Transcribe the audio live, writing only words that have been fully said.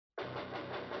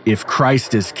If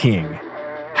Christ is king,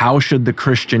 how should the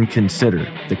Christian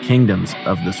consider the kingdoms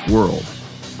of this world?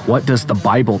 What does the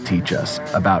Bible teach us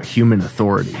about human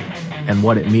authority and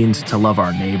what it means to love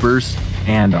our neighbors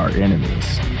and our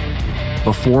enemies?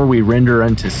 Before we render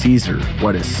unto Caesar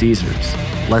what is Caesar's,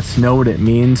 let's know what it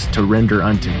means to render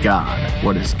unto God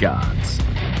what is God's.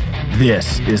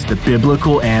 This is the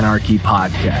Biblical Anarchy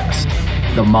Podcast,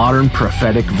 the modern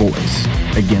prophetic voice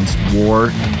against war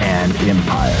and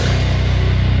empire.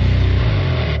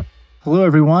 Hello,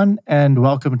 everyone, and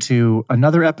welcome to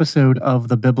another episode of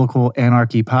the Biblical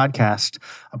Anarchy Podcast,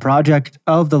 a project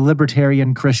of the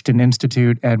Libertarian Christian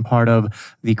Institute and part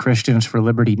of the Christians for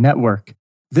Liberty Network.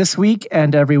 This week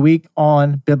and every week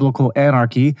on Biblical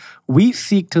Anarchy, we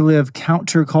seek to live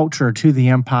counterculture to the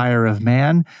empire of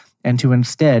man and to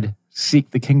instead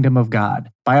seek the kingdom of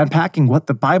God by unpacking what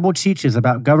the Bible teaches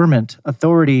about government,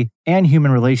 authority, and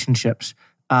human relationships.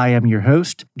 I am your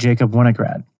host, Jacob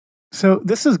Winograd. So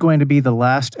this is going to be the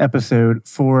last episode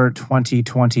for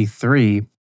 2023,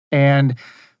 and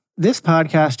this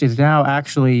podcast is now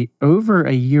actually over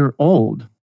a year old.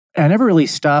 I never really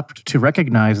stopped to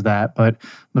recognize that, but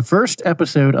the first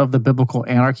episode of the Biblical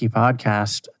Anarchy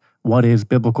Podcast, What is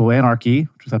Biblical Anarchy,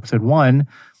 which was episode 1,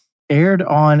 aired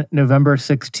on November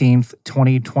 16th,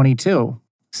 2022.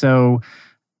 So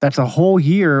that's a whole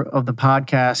year of the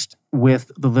podcast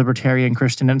with the Libertarian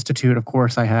Christian Institute. Of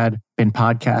course, I had been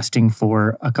podcasting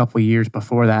for a couple of years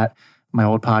before that. My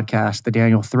old podcast, the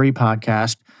Daniel 3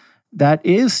 podcast, that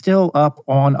is still up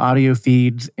on audio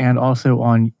feeds and also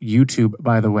on YouTube,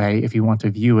 by the way, if you want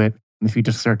to view it. If you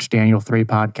just search Daniel 3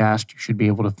 podcast, you should be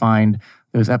able to find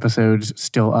those episodes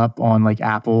still up on like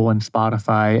Apple and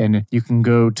Spotify. And you can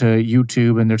go to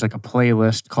YouTube and there's like a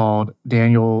playlist called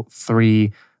Daniel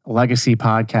 3 Legacy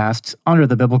Podcasts under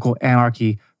the Biblical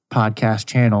Anarchy Podcast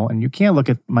channel. And you can look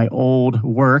at my old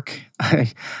work.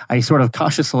 I sort of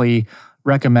cautiously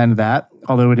recommend that,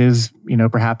 although it is,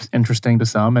 perhaps interesting to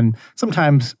some and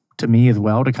sometimes to me as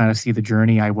well, to kind of see the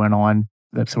journey I went on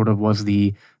that sort of was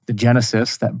the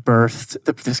genesis that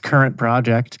birthed this current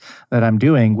project that I'm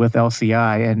doing with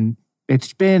LCI. And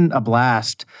it's been a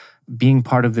blast being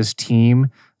part of this team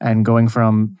and going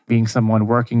from being someone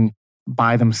working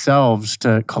by themselves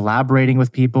to collaborating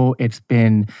with people. It's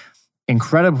been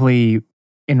incredibly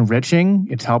enriching.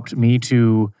 It's helped me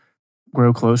to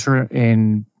grow closer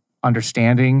in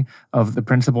understanding of the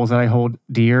principles that I hold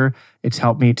dear. It's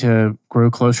helped me to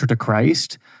grow closer to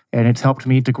Christ, and it's helped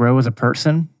me to grow as a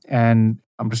person. And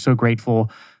I'm just so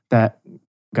grateful that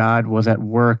God was at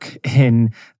work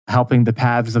in helping the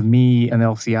paths of me and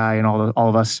LCI and all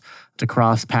of us to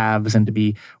cross paths and to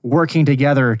be working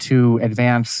together to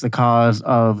advance the cause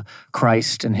of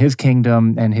Christ and his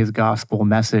kingdom and his gospel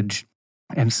message.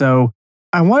 And so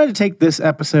I wanted to take this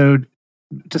episode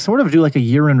to sort of do like a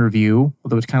year in review,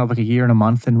 although it's kind of like a year and a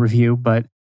month in review, but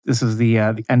this is the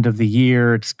end of the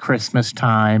year. It's Christmas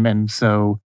time. And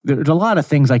so there's a lot of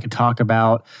things I could talk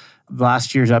about.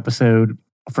 Last year's episode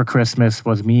for Christmas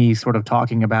was me sort of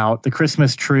talking about the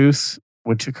Christmas truce,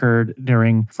 which occurred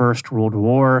during First World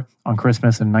War on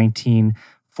Christmas in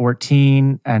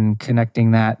 1914, and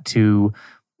connecting that to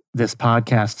this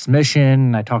podcast's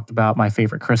mission. I talked about my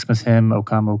favorite Christmas hymn, O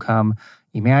Come,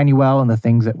 Emmanuel, and the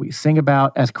things that we sing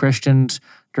about as Christians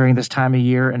during this time of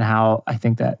year, and how I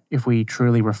think that if we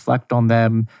truly reflect on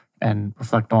them and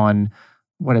reflect on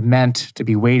what it meant to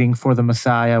be waiting for the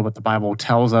Messiah, what the Bible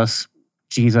tells us,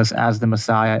 Jesus as the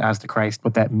Messiah, as the Christ,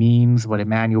 what that means, what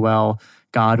Emmanuel,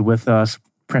 God with us,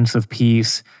 Prince of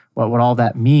Peace, what all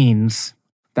that means,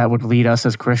 that would lead us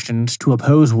as Christians to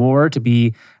oppose war, to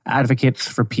be advocates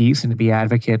for peace, and to be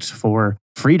advocates for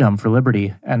freedom, for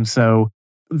liberty. And so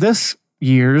this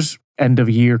year's end of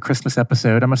year Christmas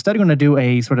episode, I'm instead going to do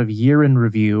a sort of year in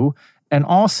review, and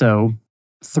also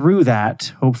through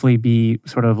that, hopefully be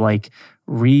sort of like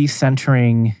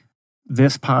recentering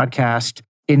this podcast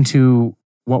into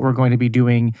what we're going to be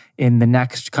doing in the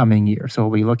next coming year. So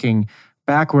we'll be looking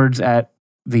backwards at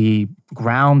the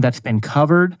ground that's been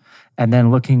covered and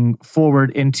then looking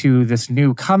forward into this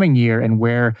new coming year and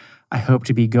where I hope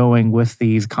to be going with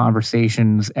these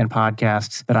conversations and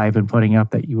podcasts that I've been putting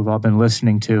up that you have all been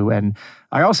listening to. And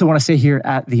I also want to say here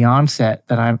at the onset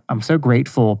that I'm so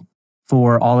grateful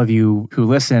for all of you who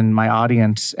listen, my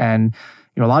audience. And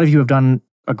a lot of you have done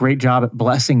a great job at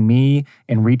blessing me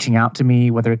and reaching out to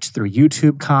me, whether it's through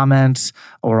YouTube comments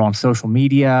or on social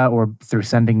media or through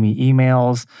sending me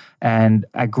emails. And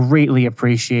I greatly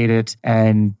appreciate it.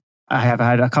 And I have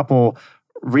had a couple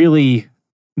really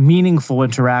meaningful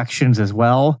interactions as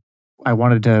well. I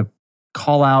wanted to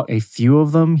call out a few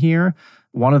of them here.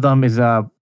 One of them is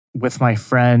with my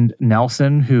friend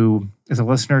Nelson, who is a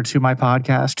listener to my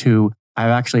podcast, who I've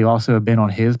actually also been on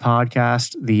his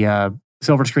podcast, the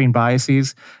Silver Screen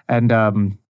Biases.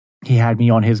 And he had me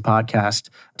on his podcast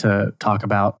to talk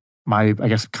about my, I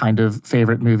guess, kind of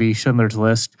favorite movie, Schindler's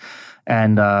List.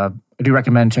 And I do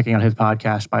recommend checking out his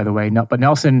podcast, by the way. No, but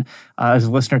Nelson is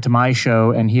a listener to my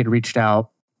show, and he had reached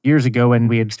out years ago, and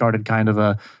we had started kind of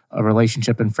a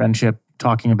relationship and friendship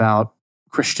talking about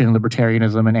Christian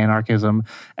libertarianism and anarchism.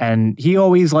 And he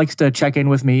always likes to check in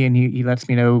with me, and he lets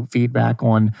me know feedback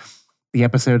on the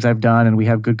episodes I've done, and we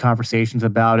have good conversations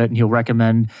about it. And he'll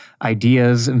recommend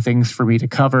ideas and things for me to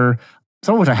cover,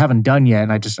 some of which I haven't done yet,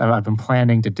 and I've been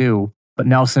planning to do. But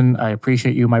Nelson, I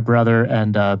appreciate you, my brother,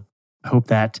 and hope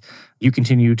that you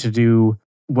continue to do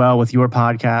well with your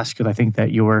podcast, because I think that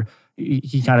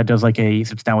he kind of does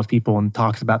sits down with people and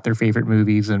talks about their favorite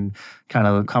movies and kind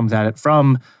of comes at it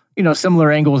from,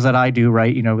 similar angles that I do,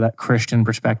 right? That Christian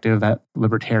perspective, that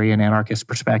libertarian anarchist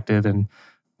perspective, and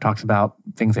talks about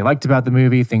things they liked about the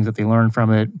movie, things that they learned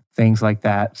from it, things like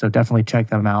that. So definitely check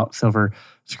them out. Silver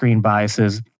Screen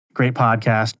Biases, great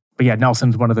podcast. But yeah,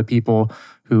 Nelson's one of the people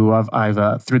who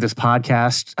I've through this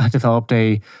podcast, developed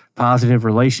a positive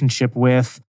relationship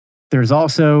with. There's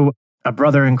also a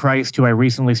brother in Christ who I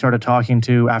recently started talking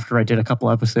to after I did a couple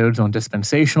episodes on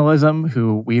dispensationalism,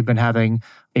 who we've been having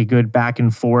a good back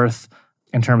and forth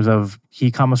in terms of, he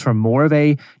comes from more of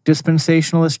a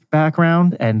dispensationalist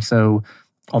background. And so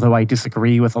although I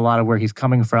disagree with a lot of where he's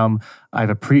coming from, I've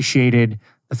appreciated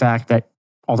the fact that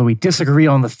although we disagree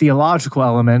on the theological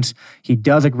elements, he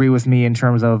does agree with me in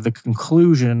terms of the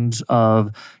conclusions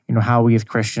of, how we as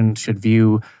Christians should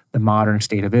view the modern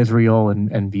state of Israel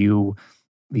and view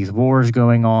these wars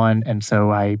going on. And so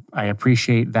I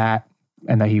appreciate that,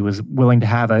 and that he was willing to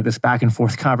have this back and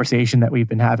forth conversation that we've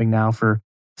been having now for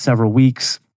several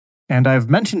weeks. And I've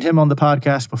mentioned him on the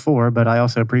podcast before, but I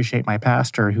also appreciate my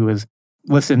pastor, who has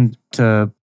listened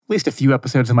to at least a few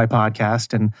episodes of my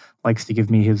podcast and likes to give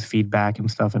me his feedback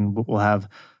and stuff. And we'll have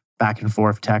back and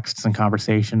forth texts and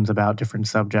conversations about different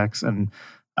subjects. And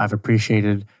I've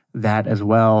appreciated that as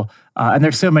well. And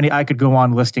there's so many, I could go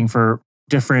on listing for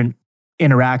different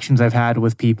interactions I've had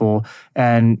with people.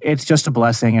 And it's just a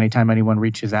blessing anytime anyone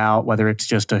reaches out, whether it's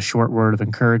just a short word of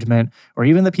encouragement, or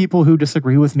even the people who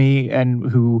disagree with me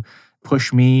and who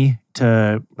push me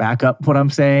to back up what I'm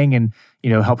saying and,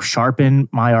 help sharpen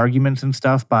my arguments and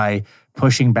stuff by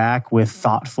pushing back with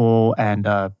thoughtful and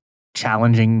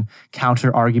challenging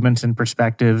counter arguments and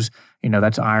perspectives.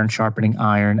 That's iron sharpening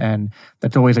iron. And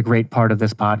that's always a great part of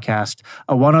this podcast.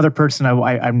 One other person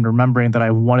I'm remembering that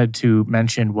I wanted to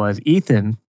mention was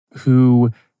Ethan, who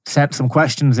sent some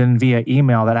questions in via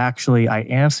email that actually I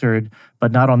answered,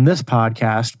 but not on this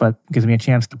podcast, but gives me a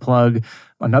chance to plug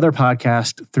another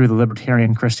podcast through the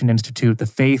Libertarian Christian Institute, the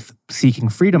Faith Seeking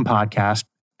Freedom podcast.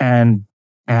 And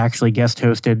I actually guest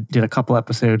hosted, did a couple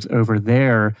episodes over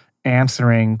there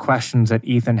answering questions that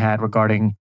Ethan had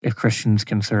regarding if Christians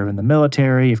can serve in the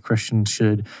military, if Christians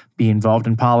should be involved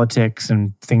in politics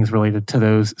and things related to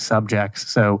those subjects.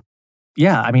 So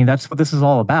yeah, that's what this is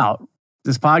all about.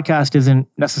 This podcast isn't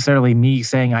necessarily me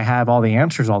saying I have all the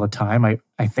answers all the time.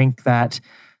 I think that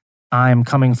I'm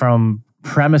coming from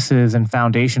premises and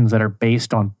foundations that are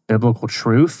based on biblical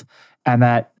truth, and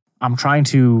that I'm trying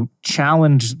to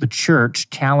challenge the church,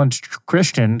 challenge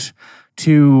Christians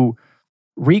to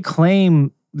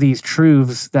reclaim these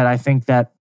truths that I think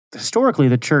that historically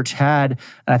the church had,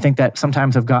 and I think that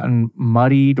sometimes have gotten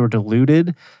muddied or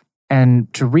diluted,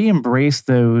 and to re-embrace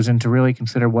those and to really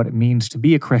consider what it means to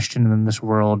be a Christian in this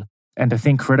world, and to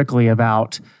think critically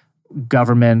about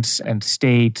governments and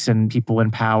states and people in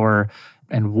power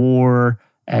and war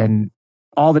and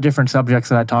all the different subjects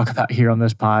that I talk about here on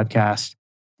this podcast.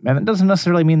 And it doesn't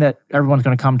necessarily mean that everyone's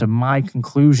going to come to my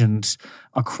conclusions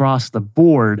across the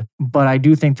board, but I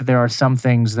do think that there are some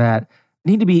things that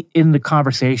need to be in the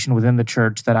conversation within the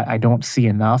church that I don't see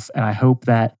enough. And I hope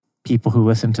that people who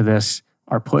listen to this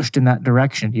are pushed in that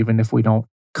direction, even if we don't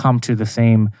come to the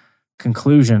same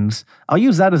conclusions. I'll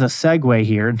use that as a segue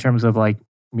here in terms of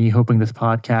me hoping this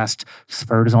podcast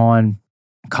spurs on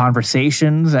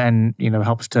conversations and,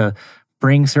 helps to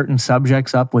bring certain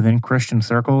subjects up within Christian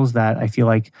circles that I feel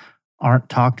like aren't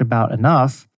talked about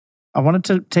enough. I wanted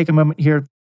to take a moment here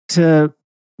to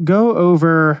go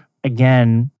over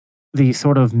again the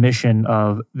sort of mission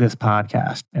of this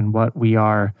podcast and what we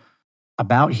are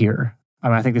about here.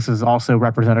 I think this is also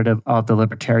representative of the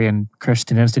Libertarian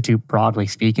Christian Institute, broadly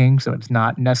speaking. So it's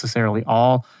not necessarily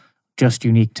all just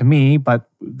unique to me, but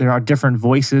there are different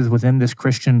voices within this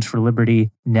Christians for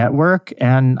Liberty network.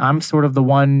 And I'm sort of the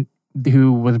one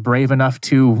who was brave enough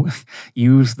to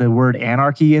use the word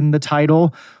anarchy in the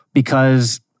title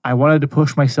because I wanted to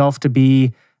push myself to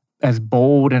be as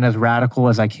bold and as radical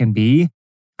as I can be.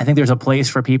 I think there's a place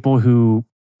for people who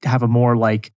have a more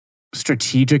like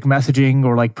strategic messaging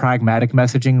or like pragmatic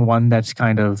messaging, one that's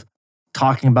kind of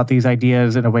talking about these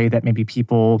ideas in a way that maybe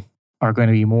people are going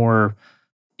to be more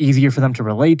easier for them to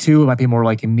relate to. It might be more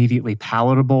like immediately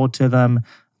palatable to them.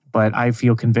 But I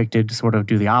feel convicted to sort of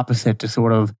do the opposite, to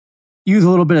sort of use a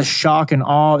little bit of shock and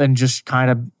awe and just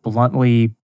kind of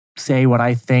bluntly say what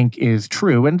I think is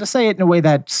true and to say it in a way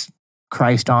that's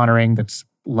Christ honoring, that's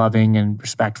loving and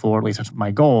respectful, or at least that's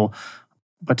my goal.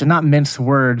 But to not mince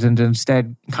words and to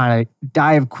instead kind of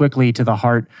dive quickly to the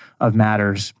heart of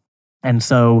matters. And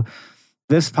so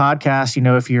this podcast,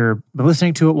 if you're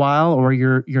listening to it a while or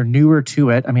you're newer to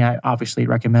it, I mean, I obviously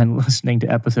recommend listening to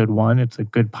episode 1. It's a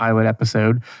good pilot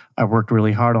episode. I worked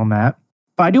really hard on that.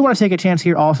 But I do want to take a chance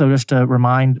here also just to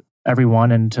remind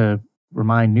everyone and to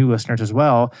remind new listeners as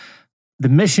well, the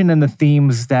mission and the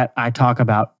themes that I talk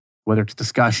about, whether it's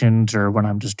discussions or when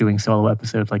I'm just doing solo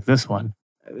episodes like this one.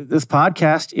 This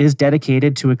podcast is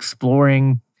dedicated to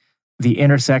exploring the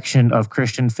intersection of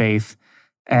Christian faith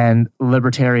and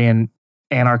libertarian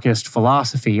anarchist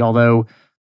philosophy, although,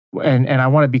 and I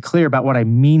want to be clear about what I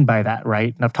mean by that,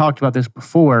 right? And I've talked about this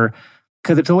before,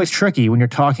 because it's always tricky when you're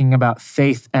talking about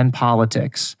faith and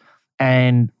politics.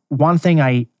 And one thing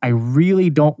I really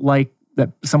don't like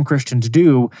that some Christians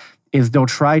do is they'll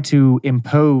try to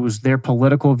impose their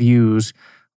political views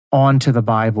onto the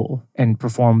Bible and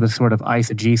perform this sort of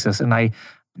eisegesis. And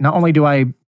not only do I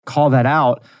call that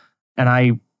out, and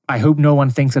I hope no one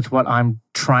thinks that's what I'm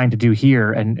trying to do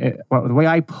here. And the way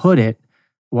I put it,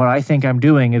 what I think I'm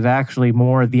doing is actually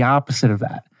more the opposite of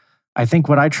that. I think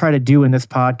what I try to do in this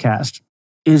podcast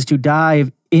is to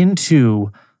dive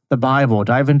into the Bible,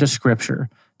 dive into scripture,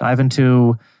 dive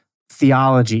into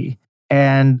theology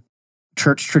and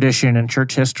church tradition and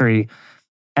church history.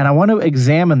 And I want to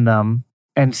examine them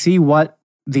and see what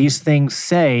these things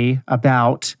say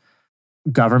about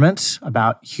government,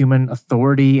 about human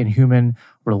authority and human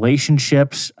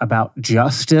relationships, about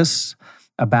justice,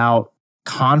 about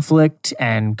conflict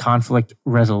and conflict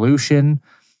resolution.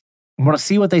 I want to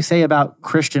see what they say about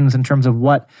Christians in terms of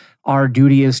what our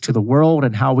duty is to the world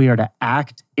and how we are to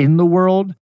act in the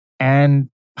world, and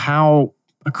how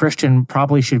a Christian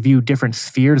probably should view different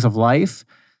spheres of life.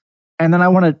 And then I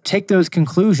want to take those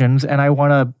conclusions and I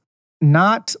want to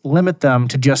not limit them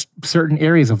to just certain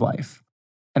areas of life.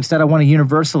 Instead, I want to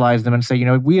universalize them and say,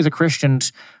 we as a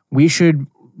Christians, we should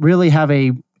really have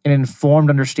an informed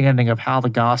understanding of how the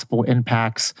gospel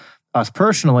impacts us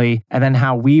personally, and then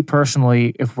how we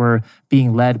personally, if we're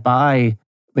being led by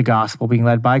the gospel, being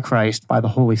led by Christ, by the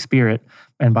Holy Spirit,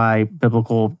 and by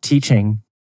biblical teaching,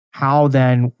 how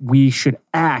then we should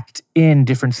act in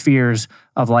different spheres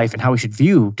of life and how we should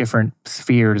view different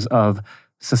spheres of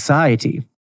society.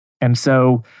 And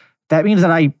so that means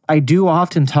that I do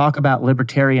often talk about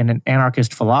libertarian and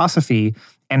anarchist philosophy,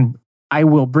 and I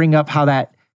will bring up how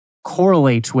that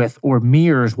correlates with or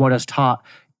mirrors what is taught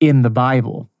in the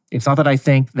Bible. It's not that I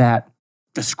think that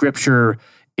the scripture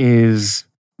is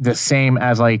the same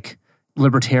as like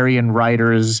libertarian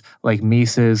writers like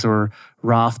Mises or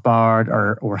Rothbard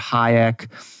or Hayek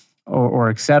or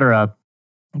et cetera,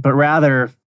 but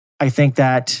rather I think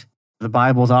that the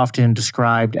Bible is often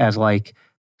described as like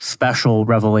special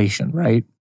revelation, right?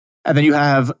 And then you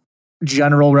have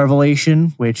general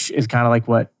revelation, which is kind of like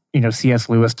what, C.S.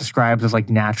 Lewis describes as like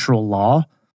natural law.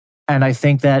 And I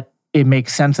think that it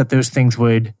makes sense that those things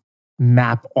would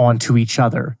map onto each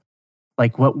other.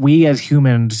 Like what we as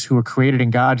humans who are created in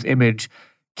God's image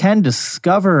can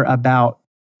discover about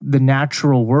the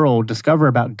natural world, discover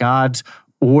about God's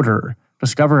order,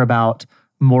 discover about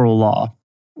moral law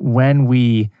when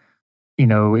we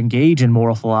engage in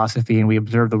moral philosophy and we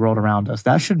observe the world around us.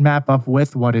 That should map up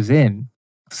with what is in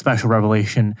special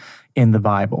revelation in the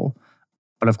Bible.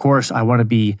 But of course, I want to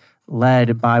be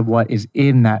led by what is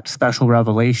in that special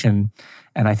revelation.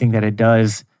 And I think that it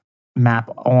does map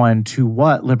on to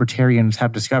what libertarians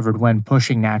have discovered when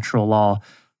pushing natural law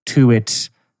to its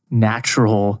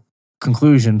natural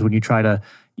conclusions when you try to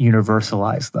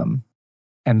universalize them.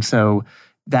 And so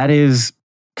that is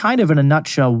kind of in a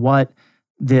nutshell what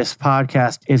this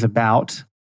podcast is about.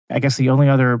 I guess the only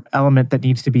other element that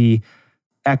needs to be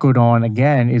echoed on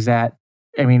again is that,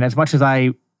 as much as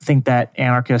I think that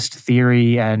anarchist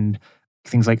theory and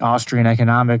things like Austrian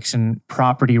economics and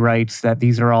property rights, that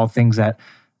these are all things that,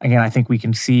 again, I think we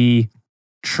can see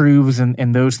truths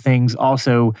and those things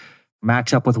also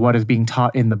match up with what is being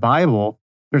taught in the Bible.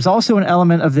 There's also an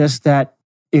element of this that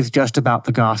is just about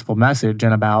the gospel message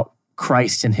and about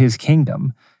Christ and his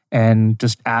kingdom, and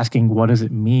just asking, what does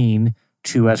it mean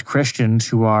to, as Christians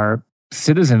who are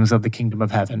citizens of the kingdom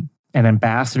of heaven and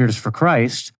ambassadors for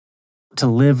Christ, to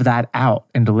live that out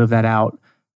and to live that out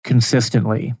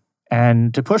consistently,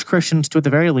 and to push Christians to, at the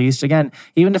very least, again,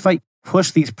 even if I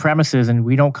push these premises and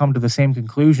we don't come to the same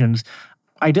conclusions,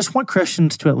 I just want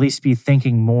Christians to at least be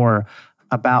thinking more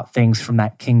about things from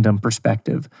that kingdom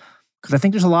perspective. Because I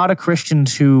think there's a lot of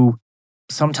Christians who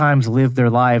sometimes live their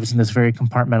lives in this very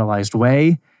compartmentalized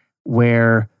way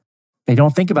where they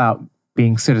don't think about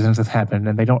being citizens of heaven,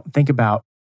 and they don't think about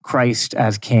Christ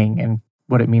as king and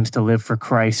what it means to live for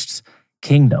Christ's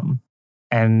kingdom.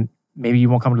 And maybe you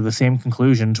won't come to the same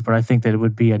conclusions, but I think that it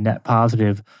would be a net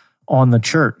positive on the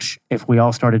church if we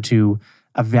all started to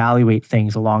evaluate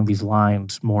things along these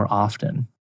lines more often.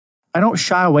 I don't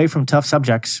shy away from tough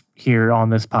subjects here on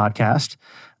this podcast.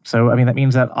 So, that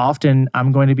means that often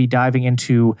I'm going to be diving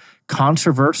into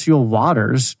controversial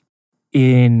waters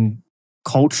in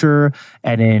culture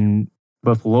and in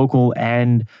both local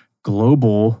and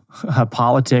global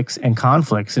politics and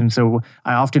conflicts. And so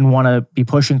I often want to be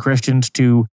pushing Christians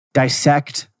to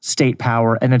dissect state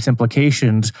power and its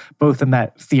implications, both in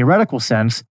that theoretical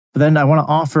sense, but then I want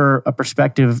to offer a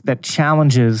perspective that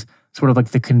challenges sort of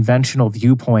like the conventional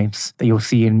viewpoints that you'll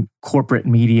see in corporate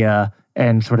media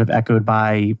and sort of echoed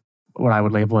by what I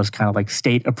would label as kind of like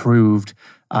state-approved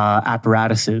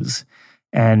apparatuses.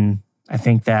 And I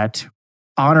think that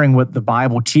honoring what the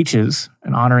Bible teaches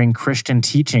and honoring Christian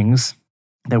teachings,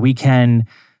 that we can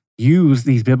use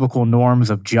these biblical norms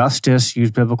of justice,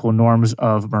 use biblical norms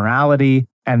of morality,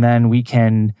 and then we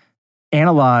can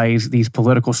analyze these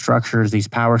political structures, these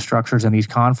power structures, and these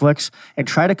conflicts, and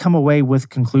try to come away with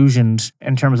conclusions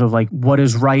in terms of like what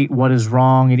is right, what is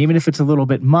wrong, and even if it's a little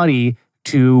bit muddy,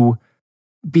 to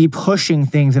be pushing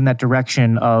things in that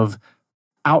direction of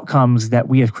outcomes that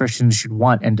we as Christians should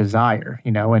want and desire,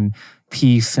 and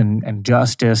peace and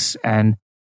justice, and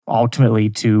ultimately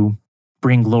to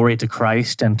bring glory to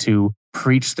Christ and to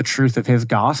preach the truth of his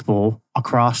gospel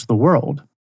across the world.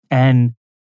 And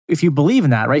if you believe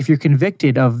in that, right, if you're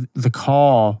convicted of the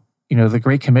call, the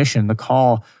Great Commission, the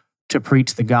call to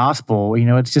preach the gospel,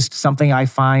 it's just something I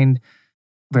find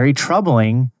very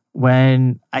troubling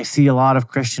when I see a lot of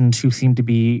Christians who seem to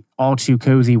be all too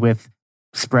cozy with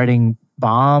spreading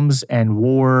bombs and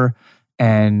war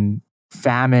and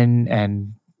famine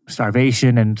and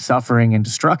starvation and suffering and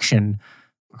destruction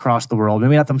across the world.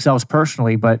 Maybe not themselves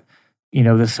personally, but,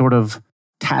 this sort of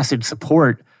tacit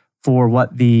support for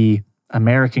what the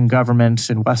American governments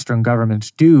and Western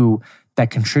governments do that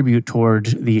contribute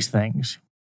towards these things.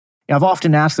 I've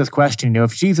often asked this question,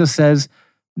 if Jesus says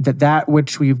that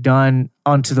which we've done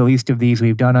unto the least of these,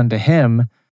 we've done unto him,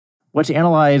 let's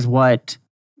analyze what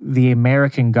the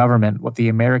American government, what the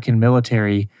American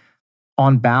military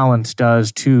on balance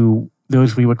does to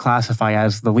those we would classify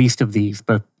as the least of these,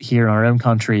 both here in our own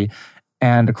country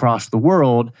and across the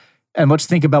world. And let's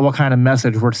think about what kind of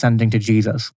message we're sending to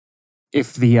Jesus.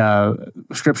 If the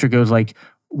scripture goes like,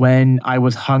 when I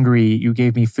was hungry, you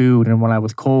gave me food, and when I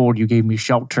was cold, you gave me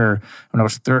shelter. When I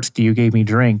was thirsty, you gave me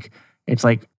drink. It's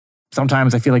like,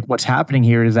 sometimes I feel like what's happening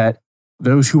here is that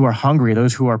those who are hungry,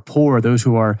 those who are poor, those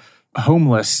who are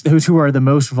homeless, those who are the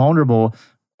most vulnerable,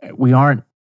 we aren't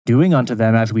doing unto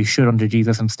them as we should unto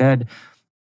Jesus.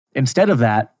 Instead of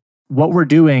that, what we're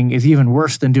doing is even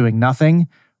worse than doing nothing.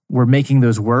 We're making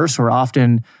those worse, or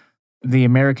often the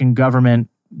American government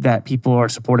that people are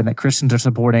supporting, that Christians are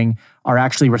supporting, are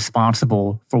actually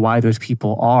responsible for why those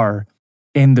people are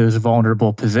in those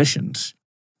vulnerable positions.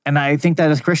 And I think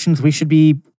that as Christians, we should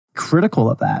be critical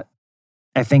of that.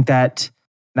 I think that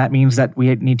means that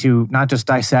we need to not just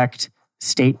dissect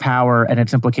state power and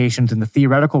its implications in the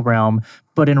theoretical realm,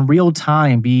 but in real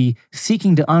time be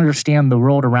seeking to understand the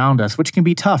world around us, which can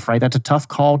be tough, right? That's a tough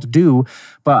call to do,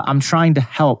 but I'm trying to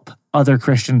help other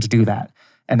Christians do that.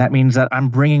 And that means that I'm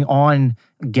bringing on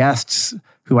guests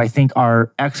who I think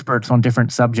are experts on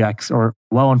different subjects or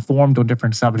well-informed on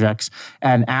different subjects,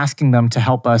 and asking them to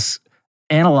help us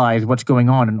analyze what's going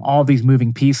on in all these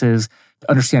moving pieces,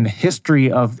 understand the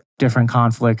history of different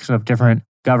conflicts, of different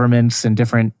governments and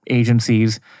different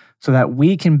agencies, so that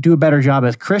we can do a better job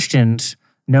as Christians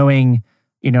knowing,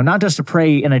 not just to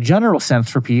pray in a general sense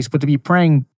for peace, but to be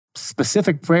praying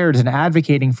specific prayers and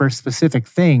advocating for specific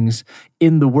things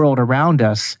in the world around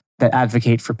us that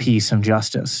advocate for peace and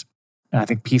justice. And I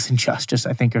think peace and justice,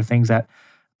 are things that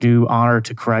do honor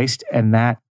to Christ and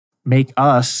that make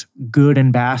us good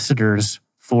ambassadors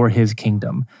for his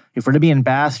kingdom. If we're to be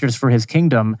ambassadors for his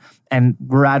kingdom and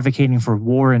we're advocating for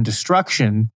war and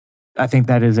destruction, I think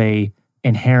that is an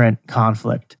inherent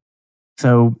conflict.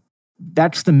 So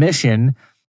that's the mission.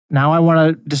 Now I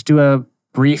want to just do a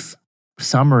brief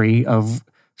summary of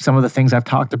some of the things I've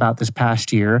talked about this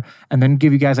past year, and then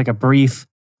give you guys like a brief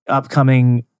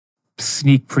upcoming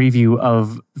sneak preview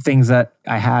of things that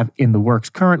I have in the works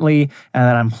currently and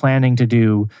that I'm planning to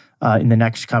do in the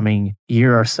next coming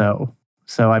year or so.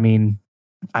 So, I mean,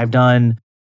 I've done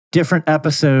different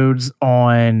episodes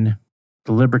on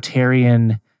the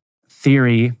libertarian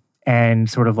theory and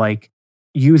sort of like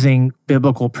using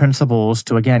biblical principles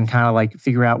to, again, kind of like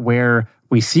figure out where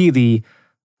we see the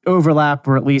overlap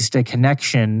or at least a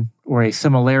connection or a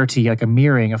similarity, like a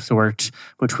mirroring of sorts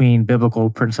between biblical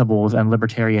principles and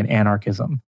libertarian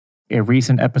anarchism. A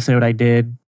recent episode I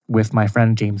did with my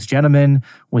friend James Gentleman,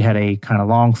 we had a kind of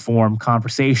long form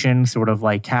conversation, sort of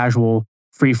like casual,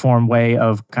 free form way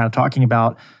of kind of talking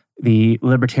about the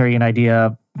libertarian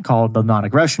idea called the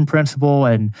non-aggression principle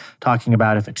and talking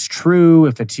about if it's true,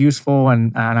 if it's useful.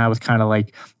 And I was kind of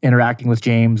like interacting with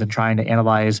James and trying to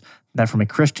analyze that from a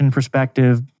Christian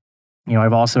perspective. You know,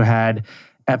 I've also had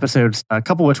episodes, a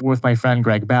couple which were with my friend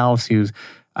Greg Ballas, who's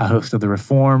a host of the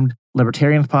Reformed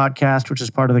Libertarians podcast, which is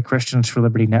part of the Christians for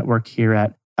Liberty network here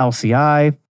at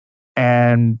LCI.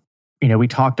 And, you know, we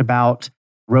talked about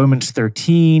Romans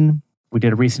 13. We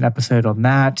did a recent episode on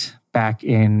that back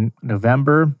in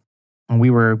November. And we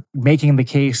were making the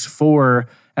case for,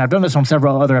 and I've done this on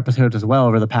several other episodes as well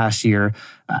over the past year,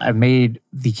 I've made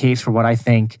the case for what I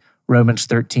think Romans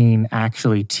 13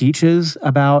 actually teaches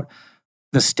about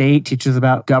the state, teaches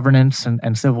about governance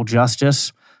and civil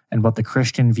justice, and what the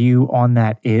Christian view on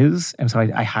that is. And so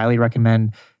I highly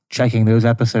recommend checking those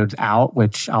episodes out,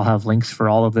 which I'll have links for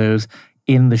all of those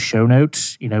in the show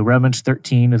notes. You know, Romans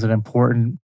 13 is an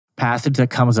important passage that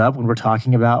comes up when we're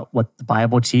talking about what the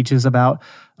Bible teaches about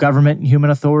government and human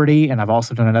authority. And I've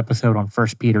also done an episode on 1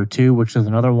 Peter 2, which is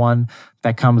another one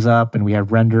that comes up. And we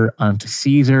have render unto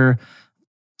Caesar.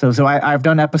 So I've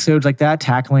done episodes like that,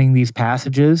 tackling these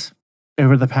passages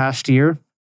over the past year.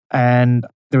 And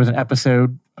there was an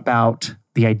episode about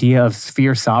the idea of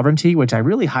sphere sovereignty, which I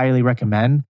really highly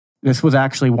recommend. This was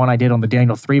actually one I did on the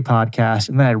Daniel 3 podcast,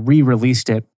 and then I re-released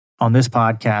it on this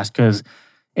podcast because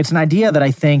it's an idea that I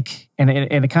think, and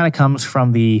it kind of comes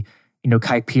from the, you know,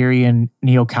 Kuyperian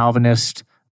neo-Calvinist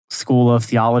school of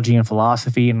theology and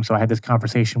philosophy. And so I had this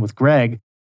conversation with Greg,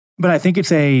 but I think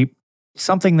it's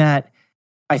something that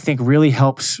I think really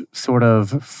helps sort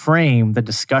of frame the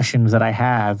discussions that I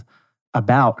have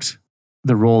about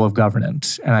the role of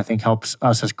governance. And I think helps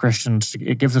us as Christians.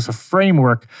 It gives us a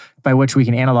framework by which we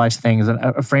can analyze things, and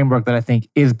a framework that I think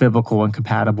is biblical and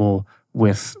compatible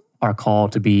with our call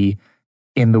to be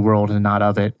in the world and not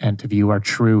of it, and to view our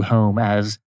true home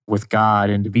as with God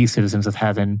and to be citizens of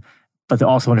heaven, but to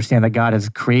also understand that God has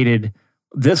created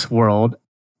this world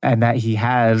and that he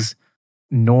has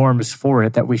norms for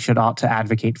it that we ought to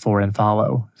advocate for and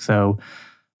follow. So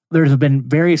there's been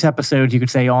various episodes, you could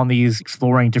say, on these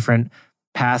exploring different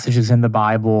passages in the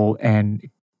Bible and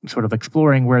sort of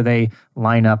exploring where they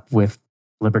line up with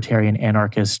libertarian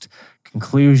anarchist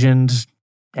conclusions,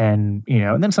 and, you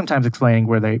know, and then sometimes explaining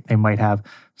where they might have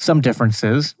some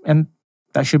differences, and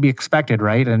that should be expected,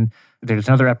 right? And there's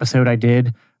another episode I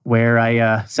did where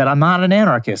I said I'm not an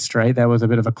anarchist, right? That was a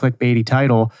bit of a clickbaity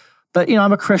title. But, you know,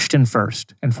 I'm a Christian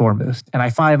first and foremost. And I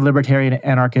find libertarian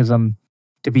anarchism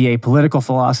to be a political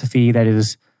philosophy that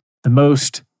is the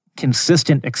most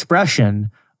consistent expression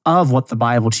of what the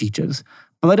Bible teaches.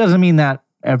 But that doesn't mean that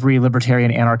every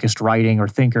libertarian anarchist writing or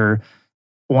thinker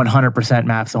 100%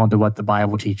 maps onto what the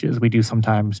Bible teaches. We do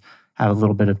sometimes have a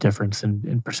little bit of difference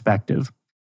in perspective.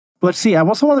 But let's see, I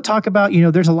also want to talk about, you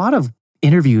know, there's a lot of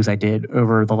interviews I did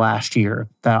over the last year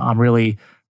that I'm really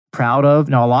proud of.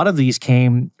 Now, a lot of these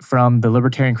came from the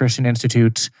Libertarian Christian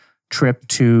Institute's trip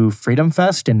to Freedom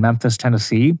Fest in Memphis,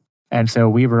 Tennessee. And so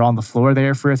we were on the floor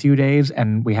there for a few days,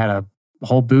 and we had a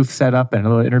whole booth set up and a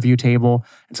little interview table.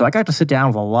 And so I got to sit down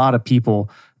with a lot of people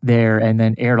there and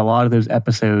then aired a lot of those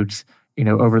episodes, you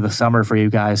know, over the summer for you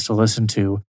guys to listen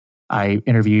to. I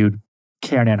interviewed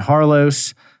Karen Ann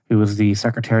Harlos, who was the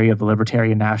secretary of the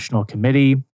Libertarian National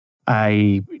Committee.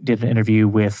 I did an interview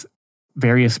with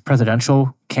various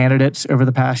presidential candidates over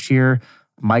the past year,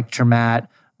 Mike Termat,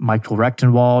 Michael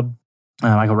Rechtenwald.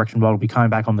 Michael Rechtenwald will be coming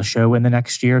back on the show in the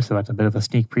next year, so that's a bit of a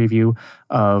sneak preview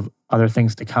of other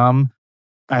things to come.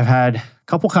 I've had a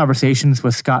couple conversations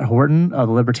with Scott Horton of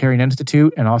the Libertarian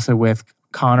Institute, and also with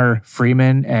Connor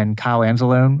Freeman and Kyle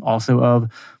Anzalone, also of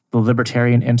the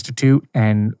Libertarian Institute,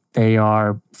 and they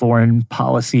are foreign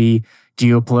policy,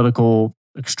 geopolitical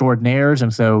extraordinaires.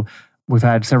 And so we've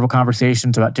had several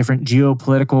conversations about different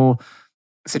geopolitical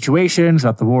situations,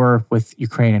 about the war with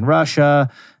Ukraine and Russia,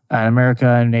 America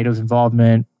and NATO's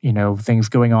involvement, things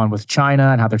going on with China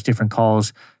and how there's different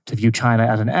calls to view China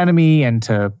as an enemy and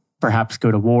to perhaps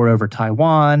go to war over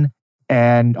Taiwan,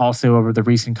 and also over the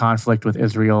recent conflict with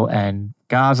Israel and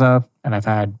Gaza. And I've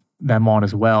had them on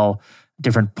as well,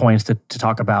 different points to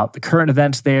talk about the current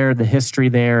events there, the history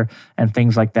there, and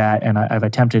things like that. And I've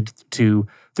attempted to,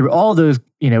 through all those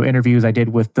interviews I did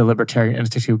with the Libertarian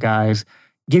Institute guys,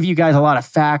 give you guys a lot of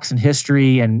facts and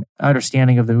history and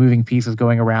understanding of the moving pieces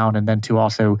going around, and then to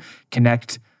also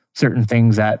connect certain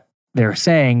things that they're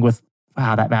saying with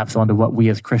how that maps onto what we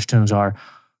as Christians are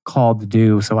called to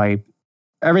do. So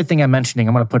everything I'm mentioning,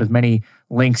 I'm going to put as many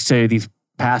links to these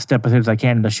past episodes as I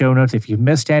can in the show notes. If you've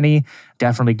missed any,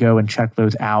 definitely go and check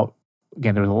those out.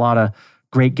 Again, there was a lot of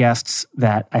great guests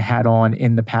that I had on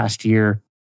in the past year.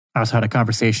 I also had a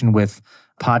conversation with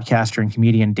podcaster and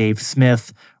comedian Dave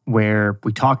Smith, where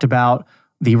we talked about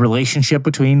the relationship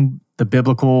between the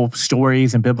biblical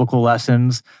stories and biblical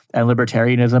lessons and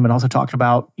libertarianism, and also talked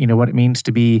about, what it means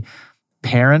to be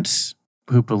parents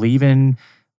who believe in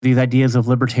these ideas of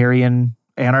libertarian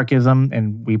anarchism.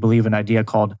 And we believe in an idea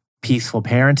called peaceful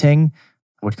parenting,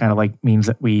 which kind of means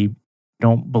that we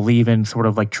don't believe in sort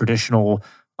of traditional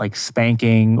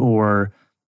spanking or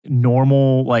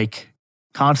normal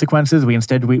consequences. We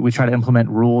instead we try to implement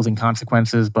rules and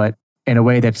consequences, but in a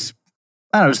way that's,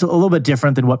 I don't know, just a little bit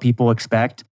different than what people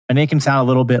expect. And it can sound a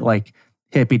little bit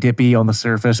hippy dippy on the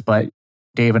surface, but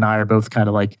Dave and I are both kind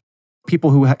of people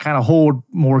who kind of hold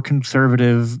more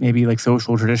conservative, maybe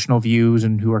social traditional views,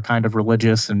 and who are kind of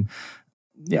religious. And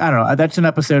I don't know. That's an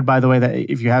episode, by the way, that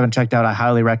if you haven't checked out, I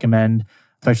highly recommend,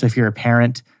 especially if you're a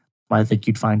parent. I think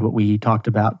you'd find what we talked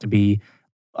about to be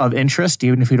of interest,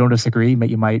 even if you don't disagree. But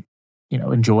you might,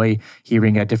 enjoy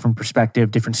hearing a different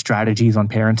perspective, different strategies on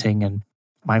parenting, and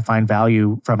might find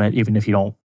value from it, even if you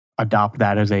don't adopt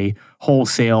that as a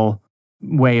wholesale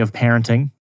way of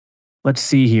parenting. Let's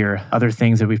see here. Other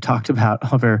things that we've talked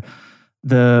about over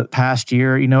the past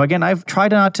year. Again, I've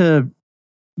tried not to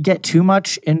get too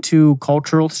much into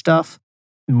cultural stuff,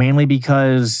 mainly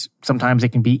because sometimes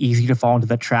it can be easy to fall into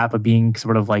the trap of being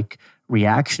sort of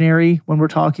reactionary when we're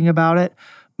talking about it.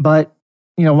 But,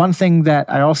 one thing that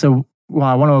I also,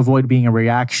 while I want to avoid being a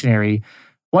reactionary,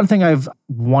 one thing I've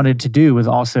wanted to do is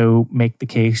also make the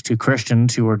case to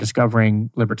Christians who are discovering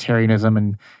libertarianism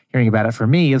and hearing about it. For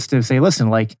me, is to say, listen,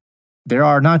 there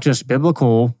are not just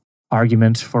biblical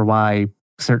arguments for why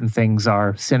certain things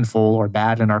are sinful or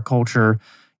bad in our culture,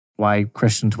 why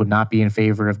Christians would not be in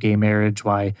favor of gay marriage,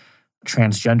 why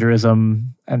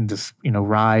transgenderism and this,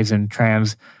 rise in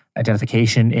trans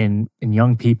identification in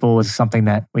young people is something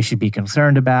that we should be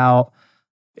concerned about,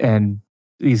 and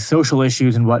these social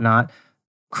issues and whatnot,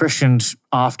 Christians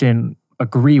often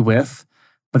agree with.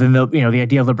 But then the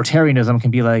idea of libertarianism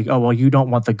can be oh, well, you don't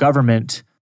want the government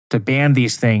to ban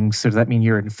these things, so does that mean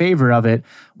you're in favor of it?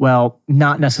 Well,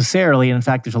 not necessarily. In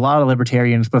fact, there's a lot of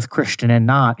libertarians, both Christian and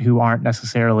not, who aren't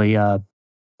necessarily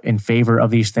in favor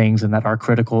of these things and that are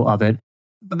critical of it.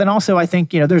 But then also, I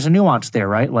think, there's a nuance there,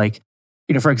 right?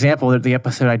 For example, the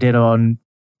episode I did on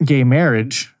gay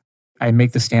marriage, I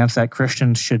make the stance that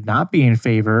Christians should not be in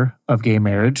favor of gay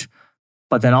marriage,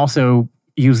 but then also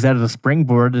use that as a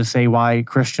springboard to say why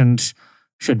Christians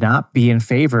should not be in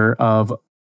favor of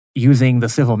using the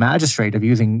civil magistrate, of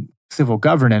using civil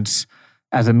governance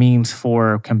as a means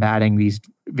for combating these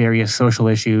various social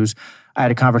issues. I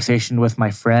had a conversation with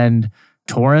my friend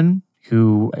Torin,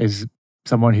 who is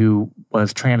someone who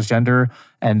was transgender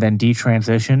and then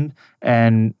detransitioned.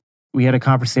 And we had a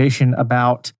conversation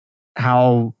about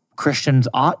how Christians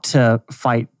ought to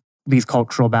fight these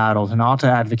cultural battles and ought to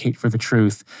advocate for the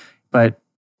truth, but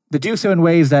to do so in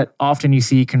ways that often you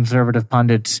see conservative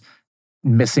pundits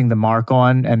missing the mark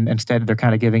on, and instead they're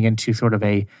kind of giving into sort of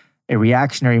a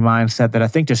reactionary mindset that I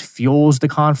think just fuels the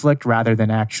conflict rather than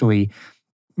actually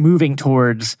moving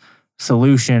towards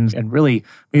solutions and really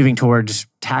moving towards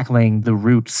tackling the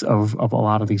roots of a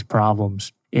lot of these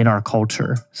problems in our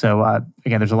culture. So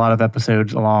again, there's a lot of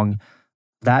episodes along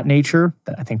that nature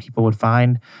that I think people would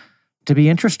find to be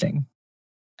interesting.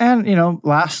 And,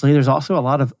 lastly, there's also a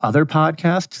lot of other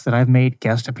podcasts that I've made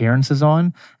guest appearances on.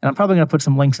 And I'm probably going to put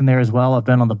some links in there as well. I've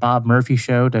been on the Bob Murphy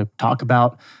Show to talk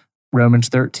about Romans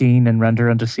 13 and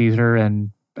render unto Caesar.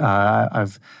 And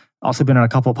I've also been on a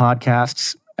couple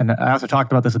podcasts. And I also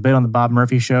talked about this a bit on the Bob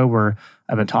Murphy Show, where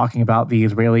I've been talking about the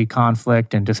Israeli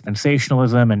conflict and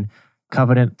dispensationalism and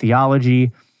covenant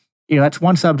theology. That's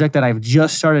one subject that I've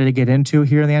just started to get into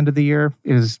here in the end of the year,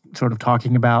 is sort of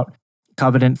talking about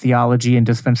covenant theology and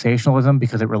dispensationalism,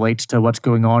 because it relates to what's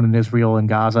going on in Israel and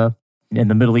Gaza, in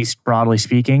the Middle East, broadly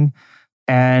speaking.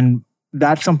 And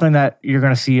that's something that you're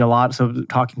going to see a lot. So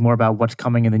talking more about what's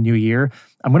coming in the new year,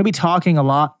 I'm going to be talking a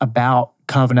lot about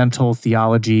covenantal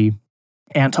theology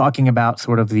and talking about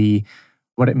sort of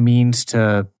what it means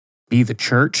to be the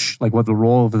church, like what the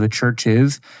role of the church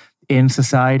is in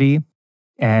society.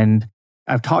 And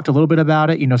I've talked a little bit about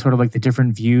it, sort of like the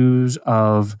different views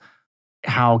of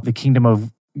how the kingdom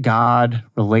of God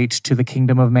relates to the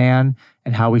kingdom of man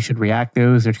and how we should react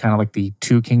those. There's kind of like the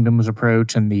two kingdoms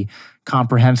approach and the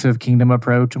comprehensive kingdom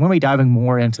approach. I'm going to be diving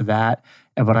more into that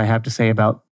and what I have to say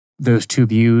about those two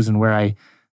views and where I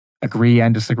agree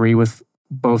and disagree with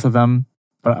both of them.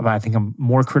 But I think I'm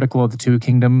more critical of the two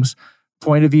kingdoms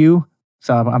point of view.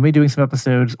 So I'm going to be doing some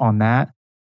episodes on that.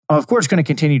 I'm, of course, going to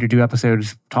continue to do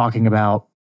episodes talking about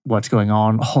what's going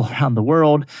on all around the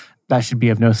world. That should be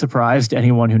of no surprise to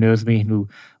anyone who knows me, who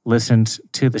listens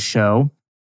to the show.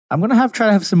 I'm going to try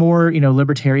to have some more,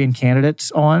 libertarian candidates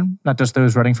on, not just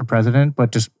those running for president,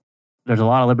 but just there's a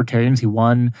lot of libertarians who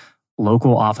won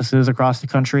local offices across the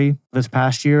country this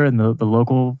past year in the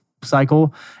local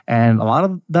cycle, and a lot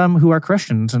of them who are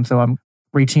Christians. And so I'm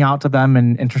reaching out to them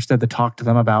and interested to talk to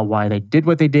them about why they did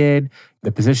what they did,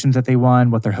 the positions that they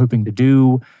won, what they're hoping to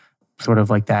do, sort of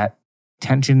like that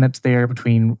tension that's there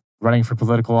between running for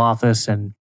political office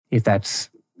and if that's,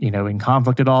 in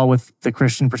conflict at all with the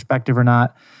Christian perspective or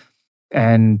not.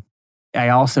 And I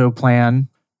also plan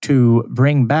to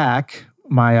bring back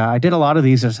I did a lot of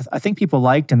these I think people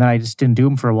liked, and then I just didn't do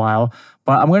them for a while.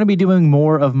 But I'm going to be doing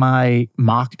more of my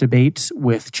mock debates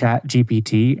with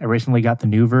ChatGPT. I recently got the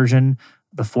new version,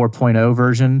 the 4.0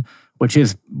 version, which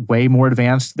is way more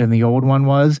advanced than the old one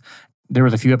was. There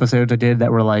was a few episodes I did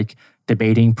that were like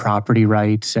debating property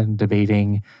rights and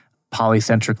debating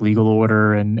polycentric legal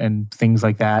order and things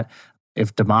like that,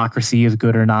 if democracy is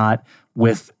good or not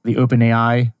with the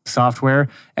OpenAI software.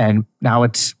 And now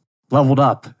it's leveled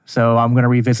up. So I'm going to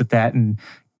revisit that and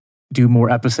do more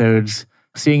episodes,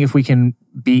 seeing if we can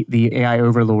beat the AI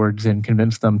overlords and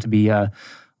convince them to be a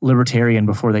libertarian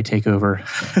before they take over.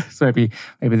 So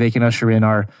maybe they can usher in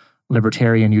our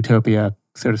libertarian utopia,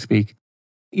 so to speak.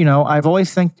 I've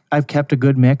always think I've kept a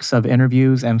good mix of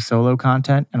interviews and solo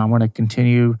content, and I want to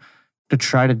continue to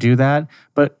try to do that.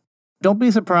 But don't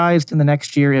be surprised in the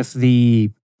next year if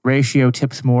the ratio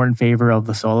tips more in favor of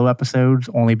the solo episodes,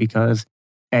 only because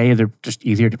A, they're just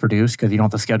easier to produce because you don't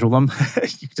have to schedule them.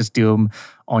 You can just do them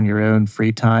on your own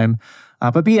free time.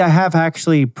 But B, I have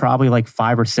actually probably like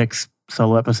 5 or 6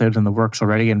 solo episodes in the works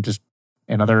already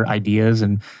and other ideas.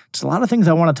 And just a lot of things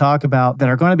I want to talk about that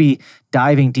are going to be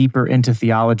diving deeper into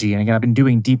theology. And again, I've been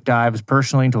doing deep dives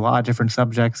personally into a lot of different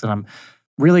subjects that I'm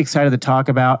really excited to talk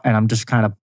about. And I'm just kind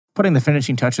of putting the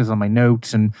finishing touches on my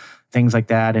notes and things like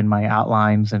that in my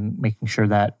outlines and making sure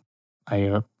that I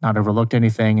have not overlooked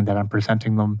anything and that I'm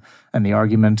presenting them and the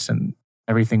arguments and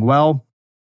everything well.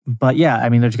 But yeah,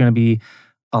 there's going to be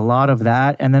a lot of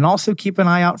that. And then also keep an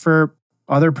eye out for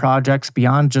other projects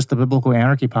beyond just the Biblical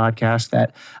Anarchy podcast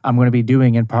that I'm going to be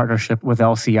doing in partnership with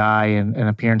LCI and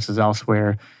appearances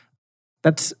elsewhere.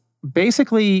 That's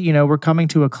basically, we're coming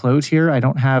to a close here. I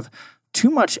don't have too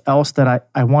much else that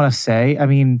I want to say.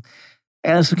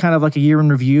 As kind of like a year in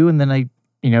review, and then a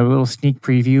little sneak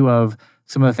preview of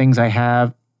some of the things I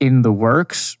have in the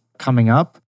works coming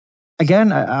up.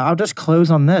 Again, I'll just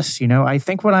close on this. I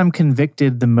think what I'm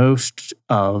convicted the most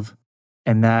of,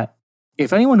 and that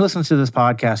if anyone listens to this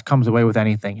podcast comes away with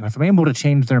anything, and if I'm able to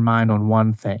change their mind on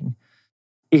one thing,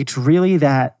 it's really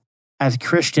that as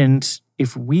Christians,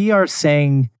 if we are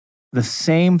saying the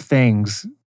same things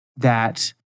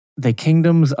that the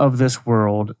kingdoms of this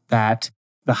world, that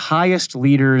the highest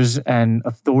leaders and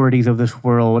authorities of this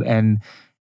world, and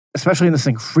especially in this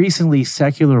increasingly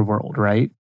secular world, right?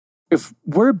 If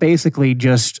we're basically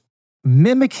just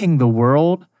mimicking the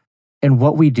world and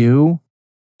what we do,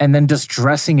 and then just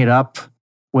dressing it up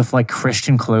with like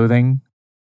Christian clothing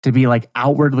to be like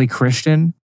outwardly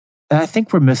Christian, then I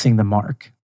think we're missing the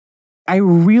mark. I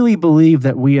really believe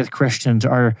that we as Christians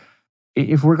are,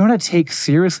 if we're going to take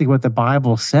seriously what the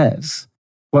Bible says,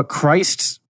 what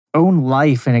Christ's own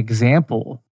life and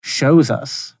example shows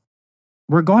us,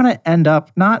 we're going to end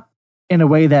up not in a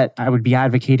way that I would be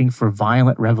advocating for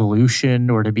violent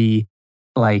revolution or to be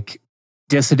like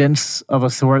dissidents of a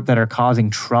sort that are causing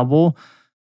trouble,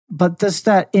 but just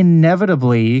that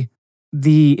inevitably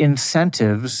the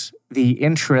incentives, the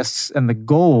interests, and the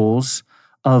goals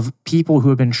of people who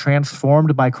have been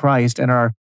transformed by Christ and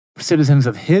are citizens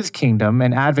of his kingdom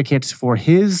and advocates for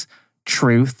his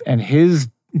truth and his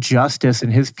justice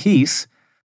and his peace,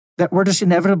 that we're just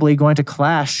inevitably going to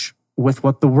clash with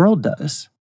what the world does.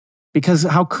 Because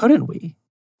how couldn't we?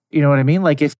 You know what I mean?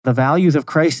 Like if the values of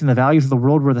Christ and the values of the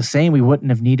world were the same, we wouldn't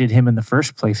have needed him in the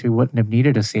first place. We wouldn't have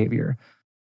needed a savior.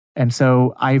 And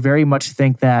so I very much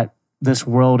think that this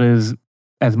world is,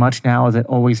 as much now as it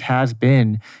always has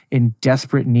been, in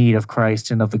desperate need of Christ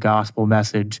and of the gospel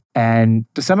message. And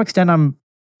to some extent,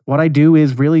 what I do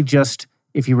is really just,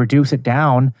 if you reduce it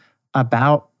down,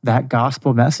 about that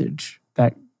gospel message,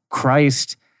 that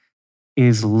Christ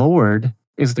is Lord,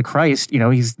 is the Christ,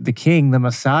 he's the King, the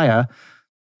Messiah,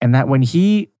 and that when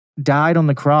he died on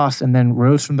the cross and then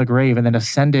rose from the grave and then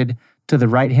ascended to the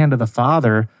right hand of the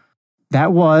Father,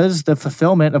 that was the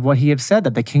fulfillment of what he had said,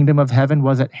 that the kingdom of heaven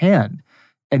was at hand.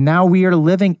 And now we are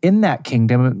living in that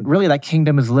kingdom. Really, that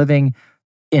kingdom is living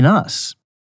in us.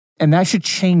 And that should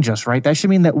change us, right? That should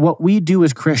mean that what we do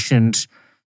as Christians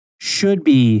should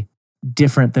be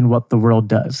different than what the world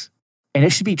does. And it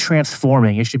should be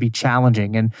transforming. It should be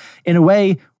challenging. And in a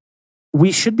way,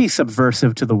 we should be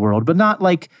subversive to the world, but not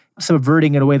like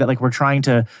subverting in a way that like we're trying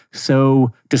to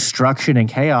sow destruction and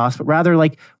chaos, but rather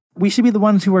like we should be the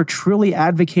ones who are truly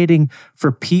advocating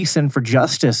for peace and for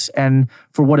justice and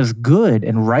for what is good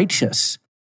and righteous.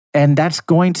 And that's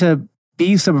going to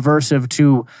be subversive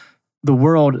to the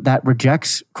world that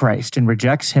rejects Christ and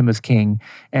rejects him as king,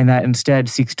 and that instead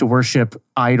seeks to worship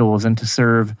idols and to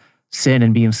serve sin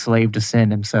and be enslaved to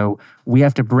sin. And so we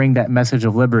have to bring that message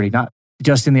of liberty, not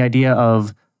just in the idea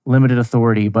of limited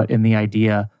authority, but in the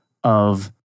idea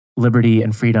of liberty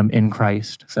and freedom in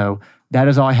Christ. So that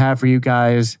is all I have for you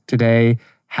guys today.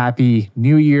 Happy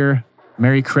New Year,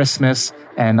 Merry Christmas,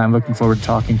 and I'm looking forward to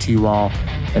talking to you all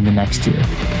in the next year.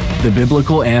 The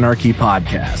Biblical Anarchy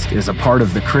Podcast is a part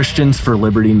of the Christians for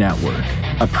Liberty Network,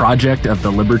 a project of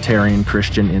the Libertarian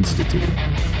Christian Institute.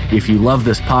 If you love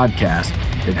this podcast,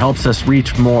 it helps us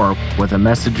reach more with a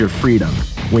message of freedom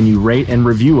when you rate and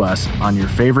review us on your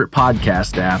favorite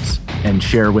podcast apps and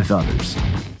share with others.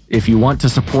 If you want to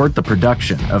support the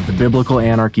production of the Biblical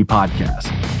Anarchy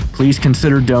Podcast, please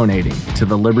consider donating to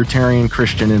the Libertarian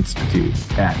Christian Institute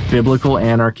at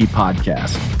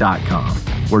biblicalanarchypodcast.com,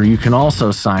 where you can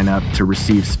also sign up to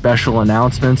receive special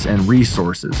announcements and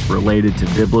resources related to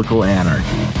biblical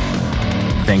anarchy.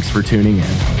 Thanks for tuning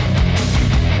in.